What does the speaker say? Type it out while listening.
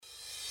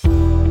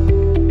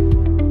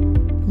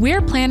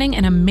We're planning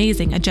an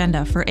amazing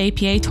agenda for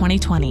APA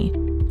 2020,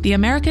 the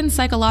American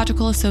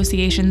Psychological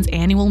Association's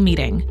annual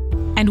meeting,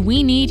 and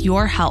we need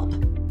your help.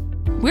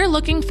 We're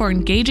looking for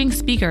engaging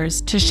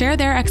speakers to share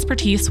their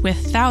expertise with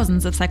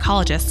thousands of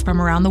psychologists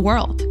from around the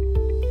world.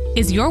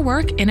 Is your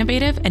work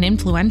innovative and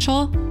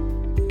influential?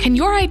 Can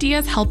your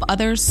ideas help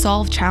others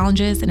solve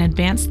challenges and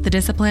advance the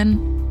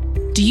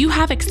discipline? Do you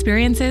have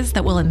experiences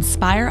that will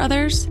inspire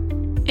others?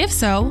 If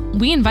so,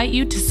 we invite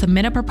you to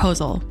submit a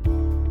proposal.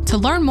 To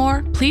learn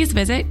more, please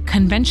visit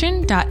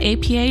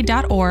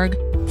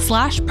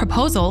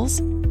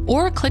convention.apa.org/proposals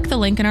or click the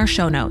link in our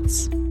show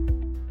notes.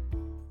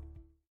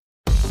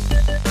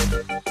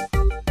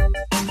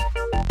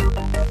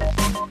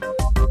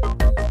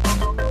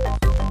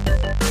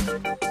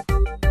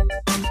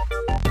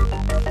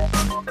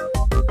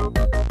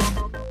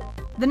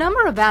 The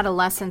number of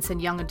adolescents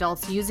and young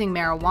adults using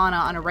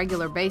marijuana on a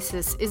regular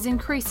basis is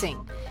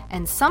increasing,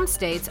 and some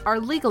states are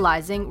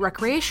legalizing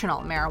recreational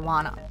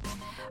marijuana.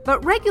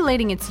 But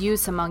regulating its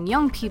use among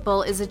young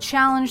people is a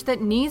challenge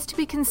that needs to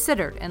be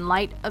considered in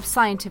light of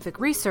scientific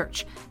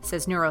research,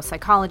 says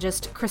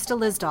neuropsychologist Krista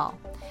Lisdahl.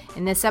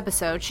 In this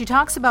episode, she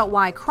talks about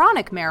why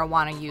chronic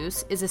marijuana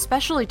use is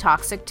especially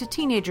toxic to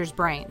teenagers'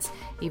 brains,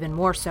 even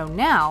more so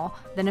now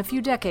than a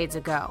few decades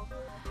ago.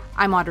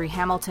 I'm Audrey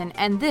Hamilton,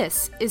 and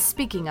this is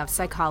Speaking of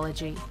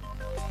Psychology.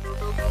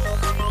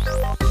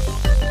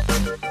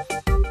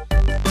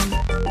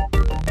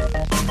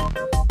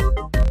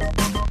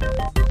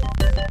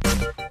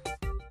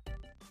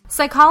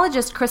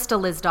 Psychologist Krista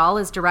Lisdahl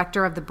is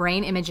director of the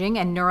Brain Imaging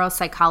and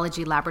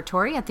Neuropsychology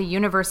Laboratory at the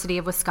University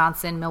of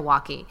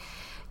Wisconsin-Milwaukee.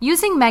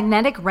 Using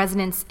magnetic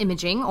resonance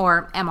imaging,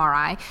 or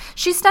MRI,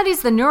 she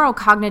studies the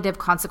neurocognitive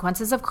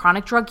consequences of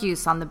chronic drug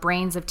use on the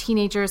brains of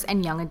teenagers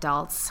and young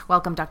adults.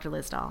 Welcome, Dr.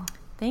 Lisdahl.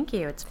 Thank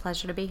you. It's a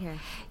pleasure to be here.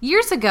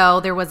 Years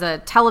ago, there was a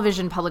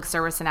television public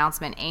service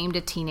announcement aimed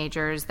at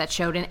teenagers that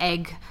showed an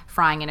egg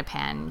frying in a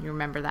pan. You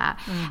remember that?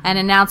 Mm-hmm. An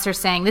announcer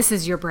saying, "This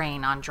is your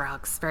brain on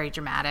drugs." Very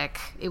dramatic.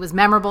 It was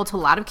memorable to a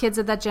lot of kids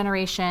of that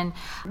generation.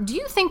 Do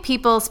you think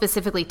people,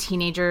 specifically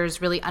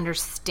teenagers, really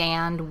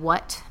understand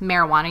what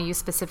marijuana use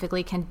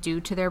specifically can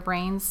do to their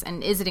brains?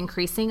 And is it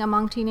increasing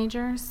among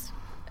teenagers?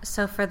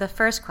 So for the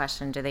first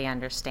question, do they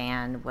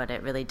understand what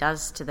it really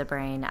does to the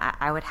brain?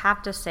 I would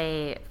have to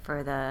say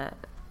for the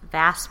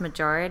vast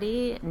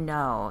majority,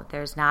 no,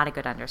 there's not a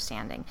good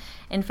understanding.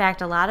 In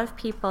fact, a lot of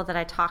people that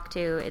I talk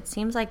to, it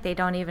seems like they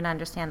don't even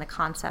understand the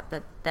concept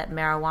that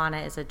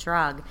marijuana is a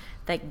drug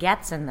that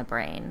gets in the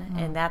brain,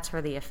 and that's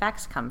where the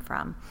effects come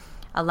from.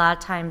 A lot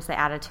of times the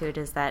attitude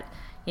is that,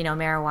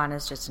 marijuana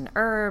is just an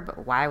herb.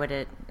 Why would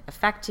it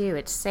affect you?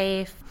 It's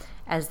safe,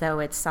 as though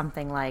it's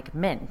something like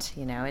mint,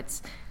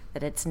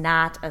 that it's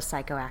not a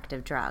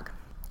psychoactive drug.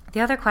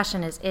 The other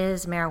question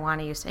is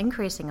marijuana use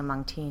increasing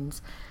among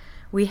teens?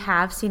 We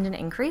have seen an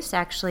increase,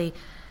 actually,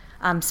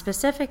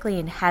 specifically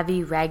in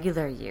heavy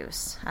regular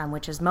use,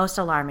 which is most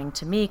alarming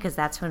to me because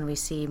that's when we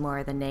see more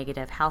of the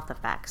negative health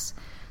effects.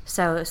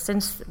 So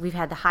since we've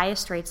had the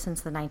highest rates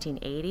since the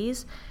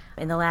 1980s,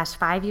 in the last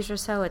 5 years or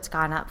so, it's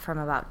gone up from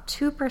about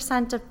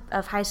 2%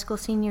 of high school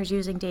seniors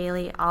using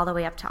daily all the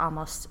way up to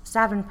almost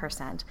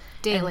 7%.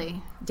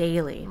 Daily?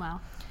 Daily. Wow.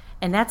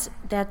 And that's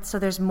so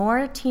there's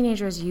more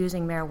teenagers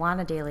using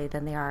marijuana daily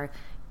than they are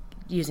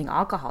using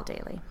alcohol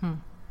daily.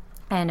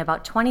 And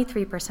about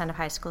 23% of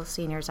high school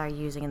seniors are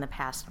using in the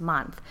past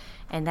month,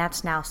 and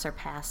that's now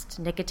surpassed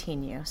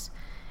nicotine use.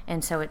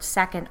 And so it's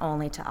second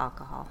only to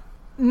alcohol.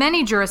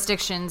 Many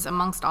jurisdictions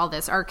amongst all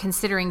this are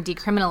considering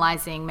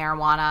decriminalizing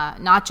marijuana,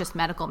 not just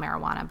medical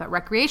marijuana, but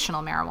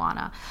recreational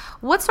marijuana.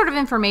 What sort of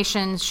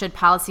information should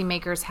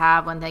policymakers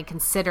have when they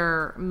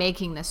consider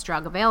making this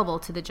drug available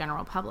to the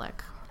general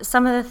public?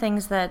 Some of the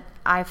things that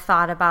I've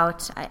thought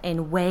about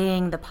in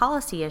weighing the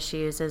policy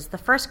issues is the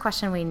first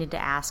question we need to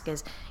ask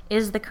is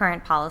the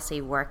current policy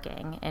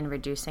working in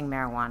reducing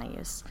marijuana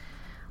use?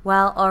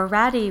 Well,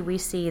 already we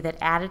see that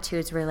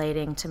attitudes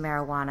relating to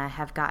marijuana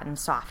have gotten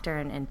softer,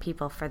 and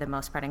people, for the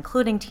most part,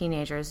 including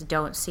teenagers,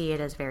 don't see it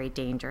as very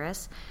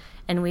dangerous.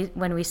 And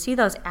when we see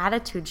those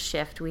attitudes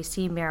shift, we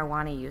see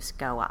marijuana use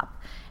go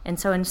up. And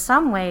so in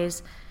some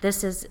ways,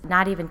 this is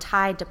not even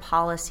tied to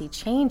policy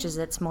changes.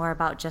 It's more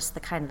about just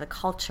the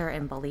culture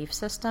and belief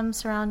system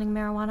surrounding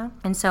marijuana.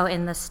 And so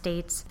in the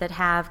states that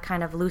have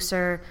kind of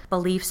looser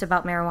beliefs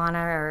about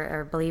marijuana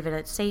or believe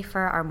it's safer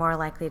are more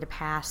likely to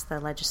pass the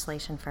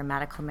legislation for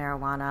medical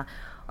marijuana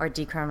or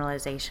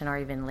decriminalization or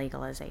even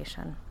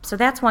legalization. So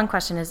that's one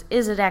question is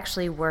it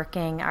actually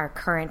working, our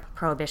current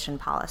prohibition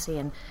policy?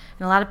 And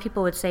a lot of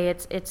people would say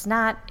it's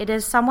not. It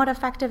is somewhat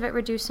effective at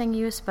reducing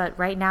use, but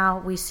right now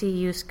we see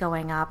use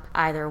going up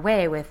either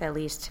way, with at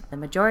least the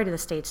majority of the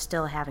states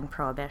still having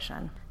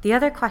prohibition. The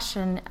other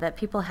question that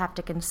people have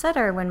to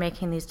consider when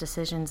making these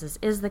decisions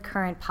is the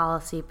current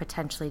policy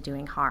potentially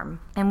doing harm?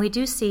 And we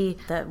do see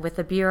that with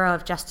the Bureau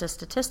of Justice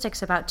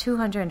Statistics, about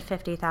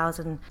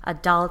 250,000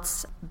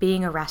 adults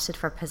being arrested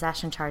for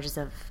possession charges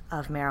of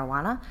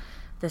marijuana.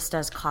 This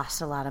does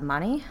cost a lot of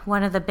money.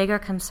 One of the bigger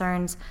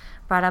concerns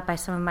brought up by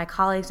some of my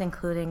colleagues,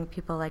 including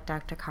people like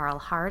Dr. Carl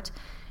Hart,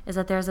 is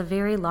that there's a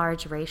very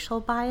large racial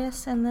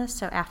bias in this.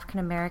 So African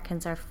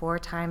Americans are 4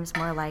 times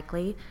more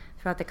likely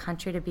throughout the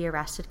country to be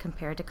arrested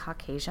compared to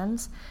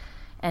Caucasians.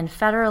 And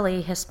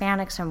federally,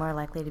 Hispanics are more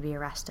likely to be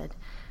arrested.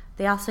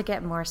 They also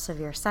get more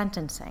severe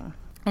sentencing.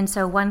 And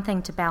so one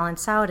thing to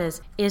balance out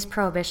is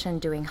prohibition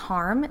doing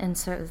harm? And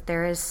so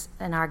there is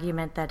an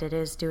argument that it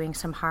is doing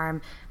some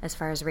harm as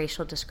far as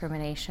racial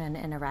discrimination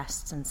in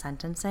arrests and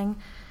sentencing.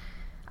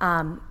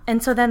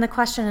 And so then the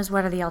question is,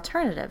 what are the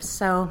alternatives?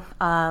 So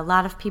a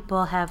lot of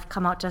people have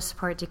come out to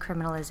support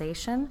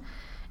decriminalization.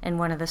 And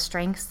one of the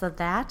strengths of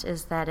that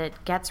is that it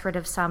gets rid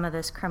of some of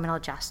this criminal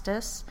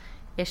justice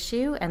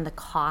issue and the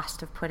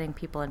cost of putting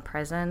people in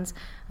prisons.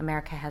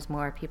 America has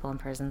more people in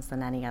prisons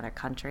than any other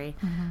country.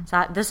 Mm-hmm.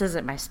 So this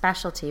isn't my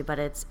specialty, but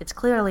it's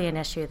clearly an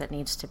issue that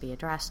needs to be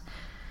addressed.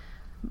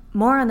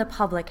 More on the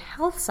public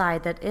health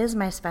side, that is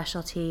my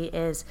specialty,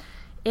 is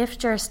if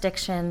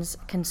jurisdictions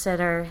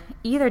consider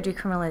either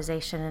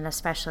decriminalization and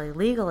especially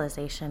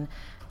legalization,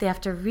 they have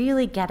to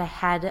really get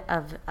ahead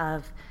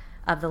of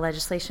the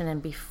legislation,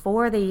 and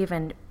before they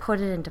even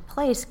put it into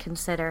place,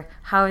 consider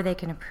how are they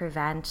going to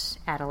prevent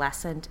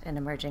adolescent and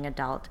emerging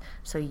adult,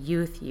 so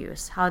youth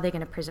use. How are they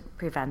going to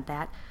prevent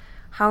that?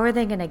 How are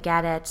they going to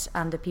get at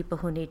the people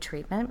who need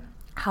treatment?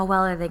 How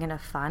well are they going to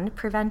fund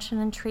prevention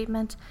and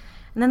treatment?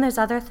 And then there's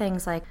other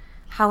things like,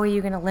 how are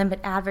you going to limit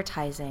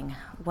advertising?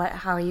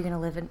 How are you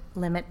going to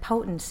limit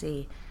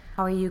potency?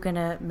 How are you going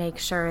to make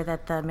sure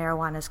that the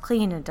marijuana is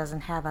clean and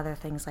doesn't have other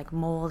things like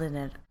mold in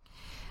it?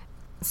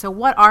 So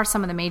what are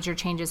some of the major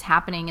changes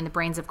happening in the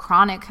brains of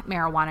chronic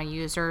marijuana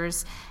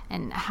users,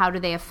 and how do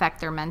they affect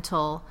their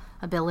mental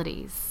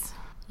abilities?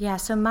 Yeah,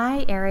 so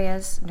my area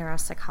is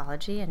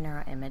neuropsychology and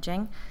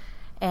neuroimaging,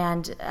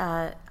 and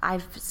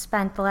I've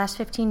spent the last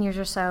 15 years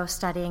or so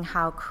studying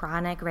how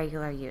chronic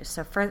regular use.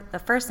 So the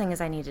first thing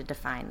is I need to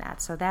define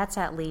that. So that's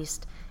at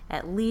least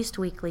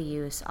weekly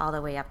use all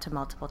the way up to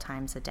multiple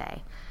times a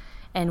day.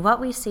 And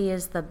what we see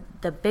is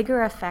the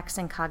bigger effects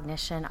in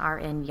cognition are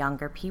in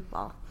younger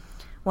people.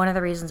 One of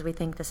the reasons we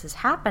think this is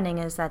happening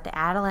is that the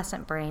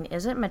adolescent brain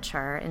isn't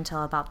mature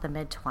until about the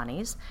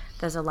mid-20s.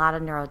 There's a lot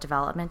of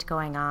neurodevelopment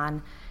going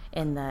on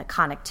in the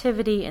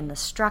connectivity, in the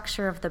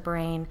structure of the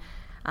brain,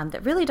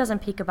 that really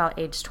doesn't peak about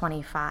age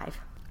 25.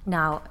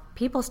 Now,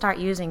 people start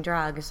using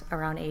drugs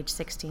around age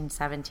 16,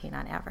 17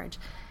 on average.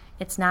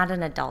 It's not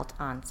an adult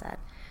onset.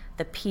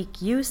 The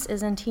peak use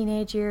is in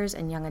teenage years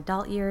and young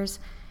adult years,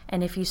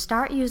 and if you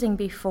start using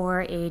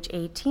before age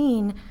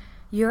 18,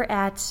 you're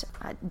at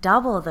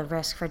double the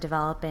risk for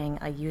developing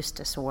a use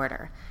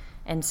disorder.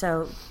 And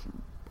so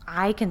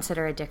I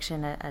consider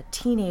addiction a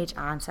teenage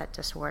onset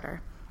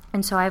disorder.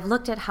 And so I've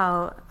looked at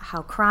how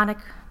chronic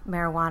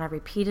marijuana,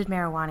 repeated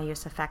marijuana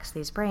use affects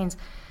these brains.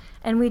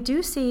 And we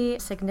do see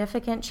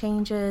significant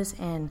changes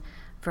in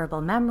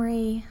verbal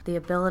memory, the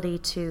ability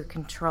to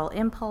control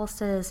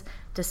impulses,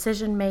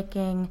 decision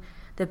making,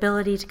 the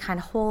ability to kind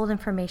of hold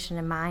information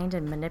in mind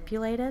and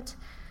manipulate it,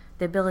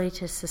 the ability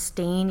to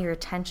sustain your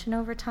attention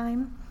over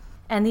time.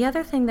 And the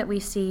other thing that we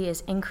see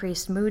is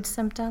increased mood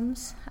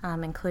symptoms,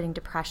 including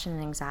depression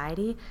and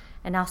anxiety,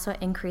 and also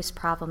increased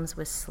problems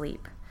with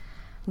sleep.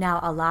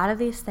 Now, a lot of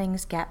these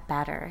things get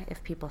better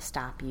if people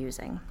stop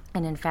using.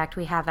 And in fact,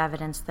 we have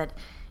evidence that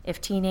if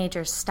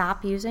teenagers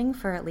stop using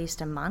for at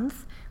least a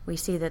month, we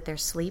see that their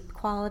sleep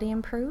quality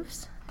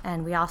improves.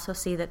 And we also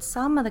see that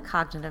some of the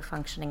cognitive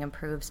functioning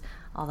improves,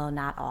 although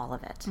not all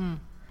of it.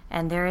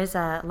 And there is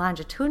a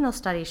longitudinal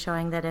study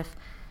showing that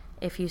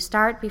if you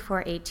start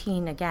before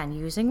 18, again,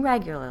 using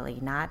regularly,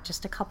 not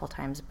just a couple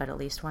times, but at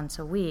least once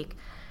a week,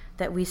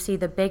 that we see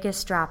the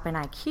biggest drop in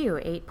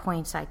IQ, 8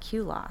 points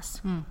IQ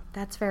loss.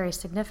 That's very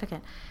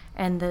significant.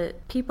 And the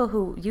people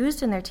who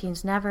used in their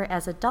teens never,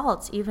 as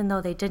adults, even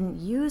though they didn't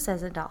use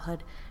as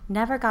adulthood,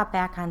 never got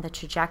back on the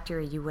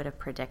trajectory you would have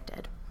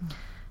predicted.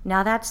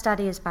 Now, that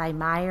study is by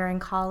Meyer and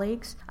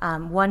colleagues.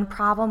 One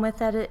problem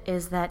with it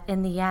is that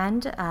in the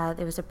end,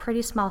 there was a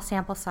pretty small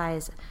sample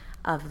size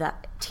of the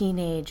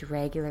teenage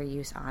regular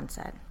use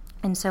onset.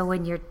 And so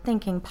when you're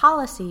thinking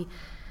policy,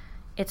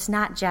 it's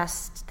not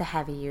just the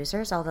heavy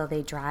users, although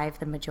they drive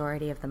the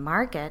majority of the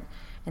market,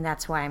 and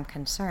that's why I'm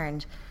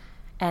concerned.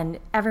 And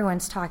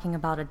everyone's talking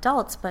about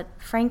adults, but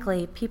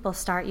frankly, people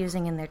start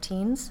using in their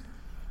teens,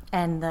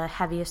 and the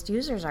heaviest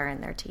users are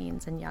in their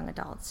teens and young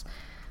adults.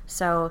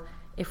 So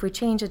if we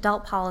change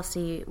adult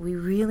policy, we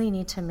really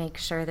need to make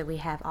sure that we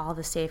have all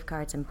the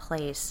safeguards in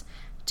place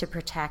to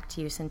protect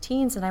use in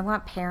teens. And I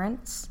want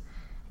parents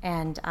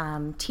and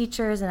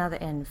teachers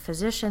and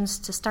physicians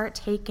to start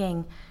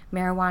taking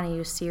marijuana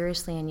use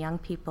seriously in young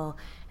people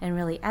and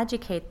really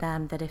educate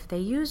them that if they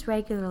use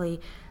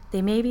regularly,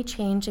 they may be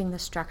changing the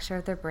structure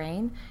of their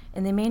brain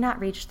and they may not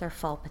reach their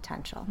full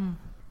potential.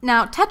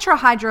 Now,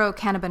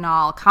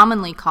 tetrahydrocannabinol,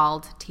 commonly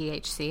called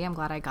THC, I'm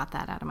glad I got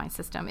that out of my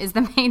system, is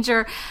the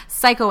major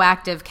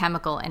psychoactive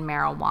chemical in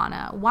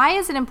marijuana. Why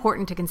is it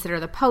important to consider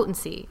the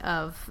potency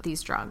of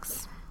these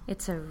drugs?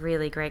 It's a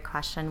really great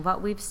question.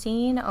 What we've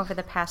seen over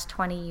the past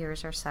 20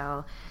 years or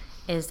so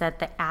is that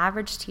the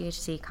average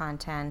THC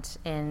content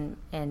in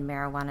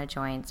marijuana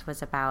joints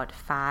was about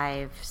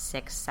 5,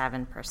 6,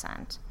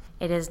 7%.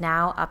 It is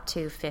now up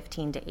to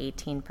 15 to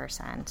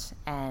 18%.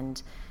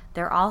 And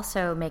they're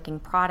also making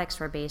products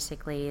where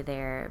basically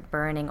they're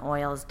burning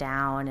oils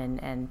down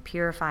and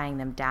purifying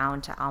them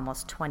down to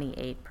almost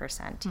 28%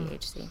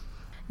 THC.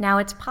 Now,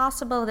 it's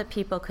possible that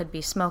people could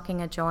be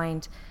smoking a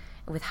joint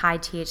with high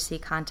THC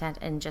content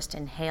and just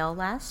inhale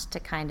less to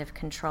kind of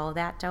control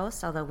that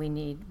dose, although we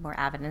need more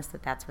evidence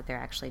that that's what they're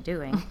actually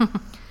doing.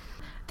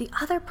 The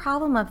other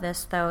problem of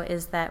this, though,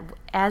 is that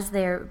as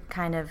they're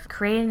kind of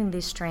creating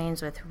these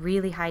strains with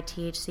really high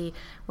THC,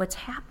 what's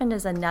happened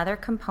is another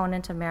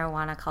component of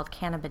marijuana called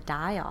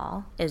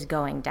cannabidiol is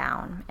going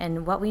down.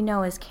 And what we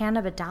know is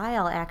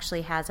cannabidiol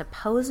actually has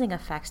opposing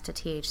effects to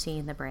THC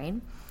in the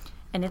brain,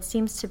 and it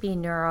seems to be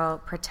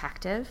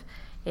neuroprotective.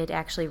 It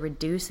actually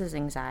reduces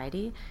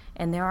anxiety.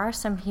 And there are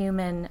some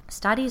human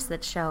studies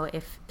that show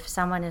if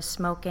someone is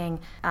smoking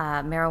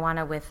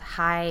marijuana with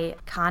high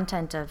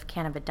content of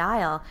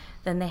cannabidiol,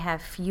 then they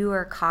have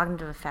fewer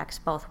cognitive effects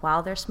both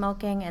while they're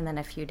smoking and then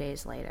a few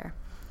days later.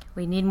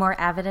 We need more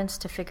evidence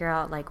to figure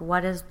out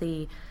what is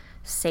the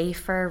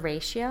safer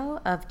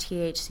ratio of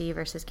THC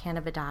versus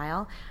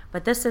cannabidiol,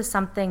 but this is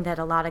something that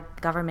a lot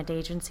of government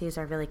agencies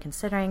are really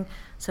considering.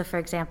 So, for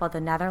example, the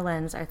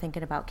Netherlands are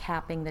thinking about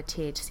capping the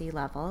THC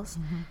levels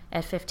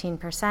at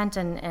 15%,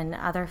 and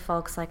other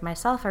folks like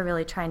myself are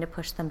really trying to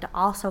push them to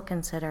also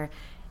consider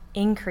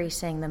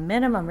increasing the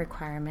minimum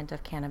requirement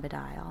of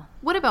cannabidiol.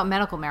 What about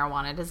medical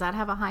marijuana? Does that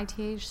have a high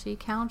THC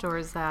count, or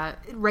is that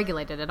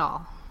regulated at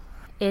all?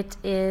 It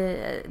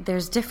is,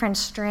 there's different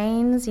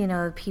strains.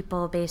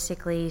 People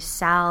basically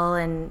sell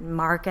and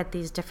market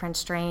these different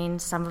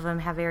strains. Some of them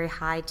have very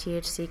high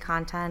THC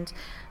content.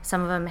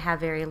 Some of them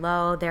have very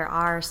low. There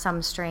are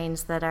some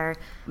strains that are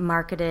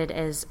marketed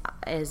as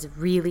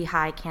really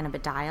high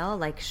cannabidiol,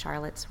 like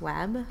Charlotte's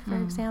Web, for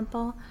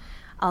example.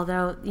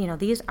 Although,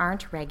 these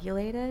aren't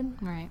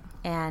regulated. Right.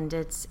 And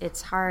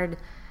it's hard.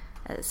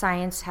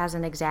 Science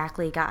hasn't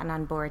exactly gotten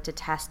on board to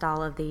test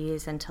all of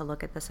these and to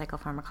look at the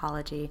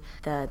psychopharmacology.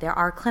 There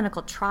are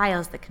clinical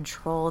trials that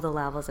control the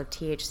levels of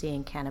THC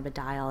and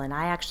cannabidiol, and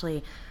I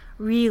actually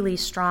really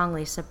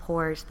strongly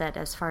support that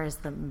as far as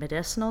the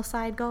medicinal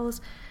side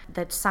goes,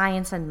 that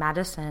science and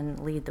medicine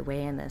lead the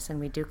way in this, and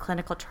we do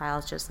clinical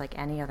trials just like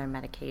any other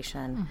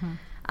medication,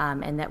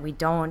 and that we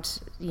don't,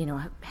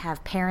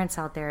 have parents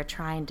out there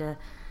trying to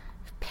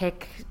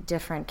pick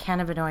different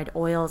cannabinoid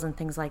oils and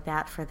things like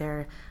that for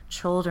their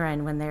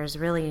children when there's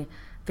really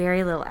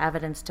very little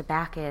evidence to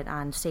back it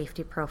on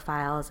safety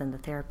profiles and the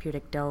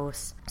therapeutic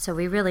dose. So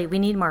we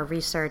need more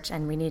research,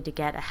 and we need to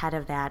get ahead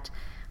of that.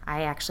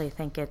 I actually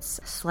think it's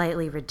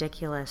slightly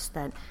ridiculous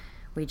that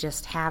we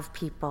just have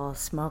people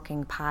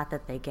smoking pot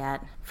that they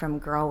get from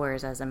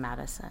growers as a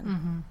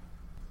medicine.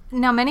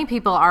 Now, many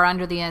people are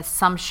under the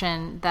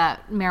assumption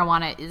that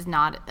marijuana is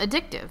not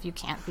addictive. You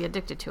can't be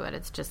addicted to it.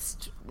 It's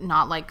just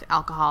not like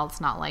alcohol.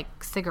 It's not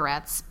like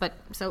cigarettes. But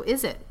so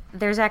is it?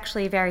 There's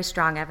actually very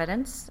strong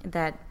evidence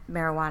that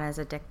marijuana is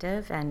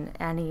addictive,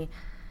 and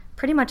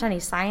pretty much any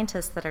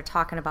scientists that are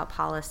talking about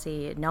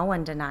policy, no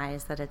one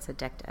denies that it's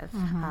addictive.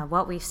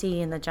 What we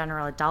see in the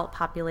general adult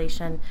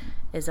population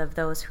is of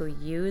those who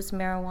use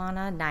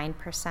marijuana,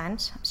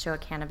 9% show a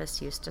cannabis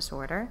use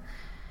disorder.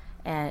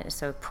 And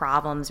so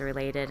problems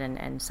related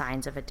and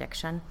signs of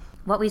addiction.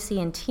 What we see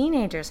in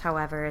teenagers,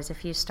 however, is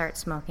if you start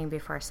smoking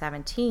before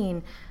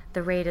 17,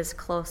 the rate is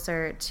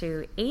closer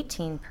to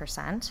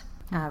 18%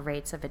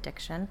 rates of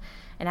addiction.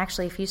 And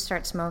actually, if you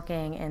start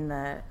smoking in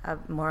the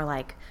more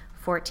like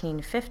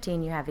 14,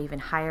 15, you have even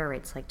higher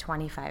rates, like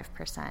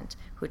 25%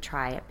 who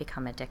try it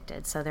become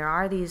addicted. So there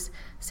are these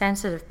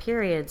sensitive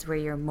periods where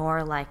you're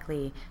more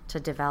likely to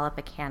develop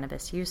a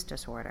cannabis use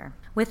disorder.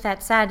 With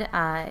that said,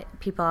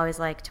 people always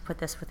like to put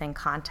this within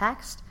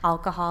context.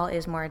 Alcohol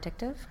is more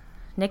addictive.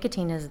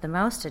 Nicotine is the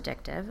most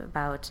addictive.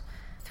 About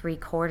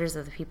 3/4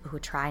 of the people who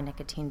try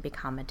nicotine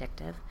become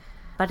addictive.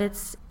 But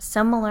it's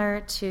similar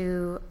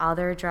to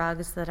other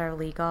drugs that are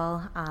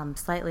legal,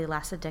 slightly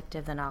less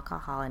addictive than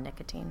alcohol and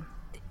nicotine.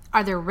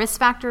 Are there risk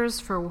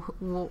factors for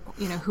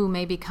who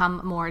may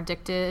become more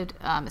addicted,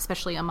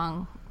 especially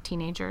among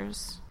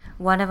teenagers?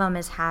 One of them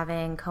is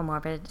having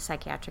comorbid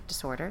psychiatric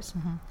disorders.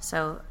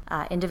 So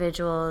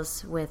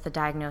individuals with the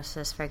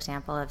diagnosis, for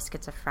example, of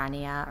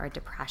schizophrenia or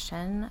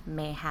depression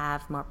may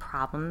have more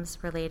problems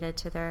related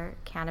to their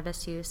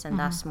cannabis use and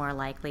thus more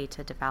likely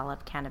to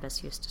develop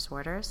cannabis use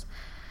disorders.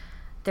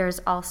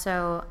 There's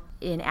also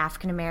in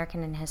African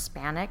American and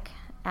Hispanic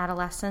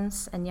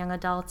adolescents and young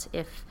adults,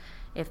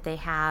 if they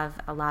have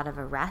a lot of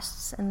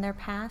arrests in their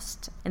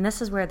past. And this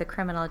is where the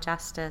criminal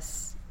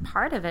justice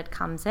part of it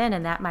comes in,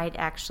 and that might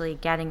actually,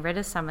 getting rid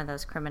of some of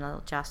those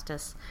criminal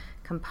justice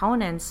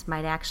components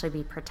might actually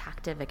be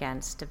protective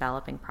against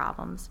developing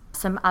problems.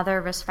 Some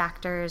other risk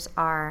factors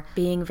are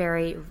being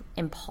very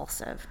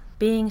impulsive.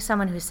 Being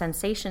someone who's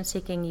sensation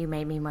seeking, you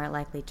may be more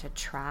likely to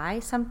try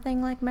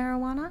something like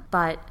marijuana,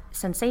 but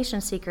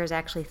sensation seekers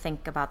actually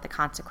think about the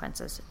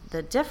consequences.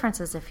 The difference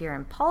is if you're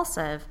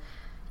impulsive,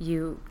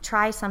 You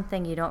try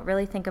something, you don't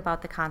really think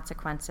about the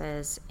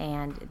consequences,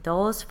 and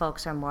those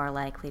folks are more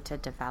likely to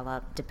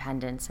develop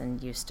dependence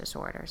and use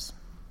disorders.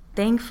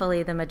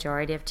 Thankfully, the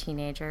majority of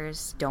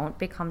teenagers don't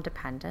become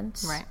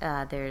dependent.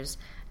 Right. There's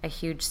a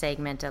huge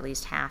segment, at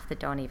least half, that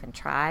don't even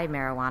try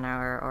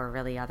marijuana or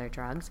really other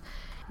drugs.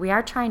 We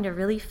are trying to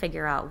really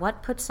figure out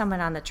what puts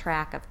someone on the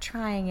track of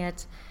trying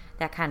it,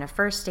 that kind of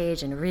first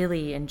stage, and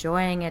really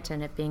enjoying it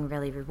and it being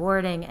really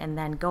rewarding, and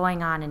then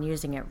going on and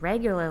using it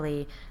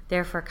regularly,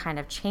 therefore kind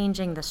of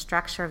changing the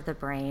structure of the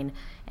brain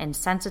and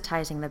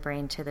sensitizing the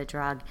brain to the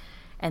drug,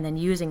 and then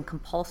using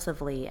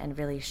compulsively and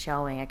really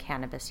showing a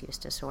cannabis use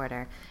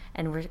disorder.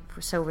 And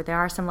so there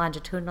are some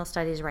longitudinal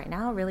studies right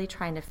now really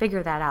trying to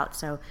figure that out.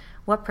 So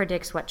what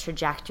predicts what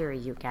trajectory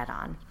you get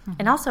on? Mm-hmm.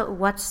 And also,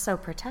 what's so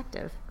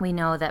protective? We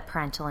know that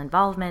parental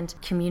involvement,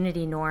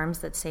 community norms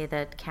that say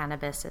that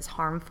cannabis is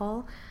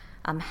harmful,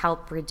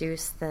 help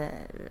reduce the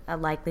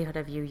likelihood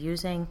of you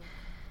using,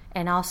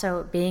 and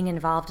also being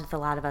involved with a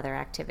lot of other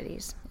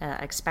activities,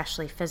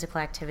 especially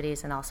physical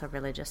activities and also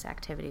religious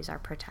activities, are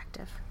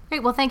protective.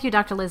 Great. Well, thank you,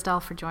 Dr.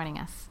 Lisdahl, for joining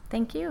us.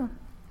 Thank you.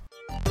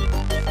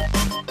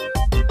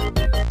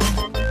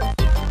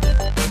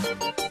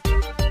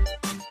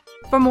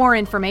 For more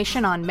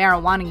information on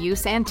marijuana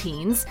use and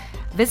teens,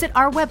 visit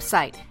our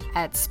website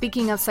at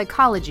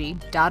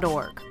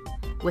speakingofpsychology.org.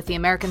 With the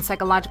American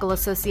Psychological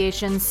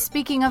Association's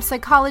Speaking of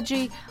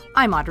Psychology,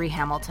 I'm Audrey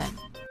Hamilton.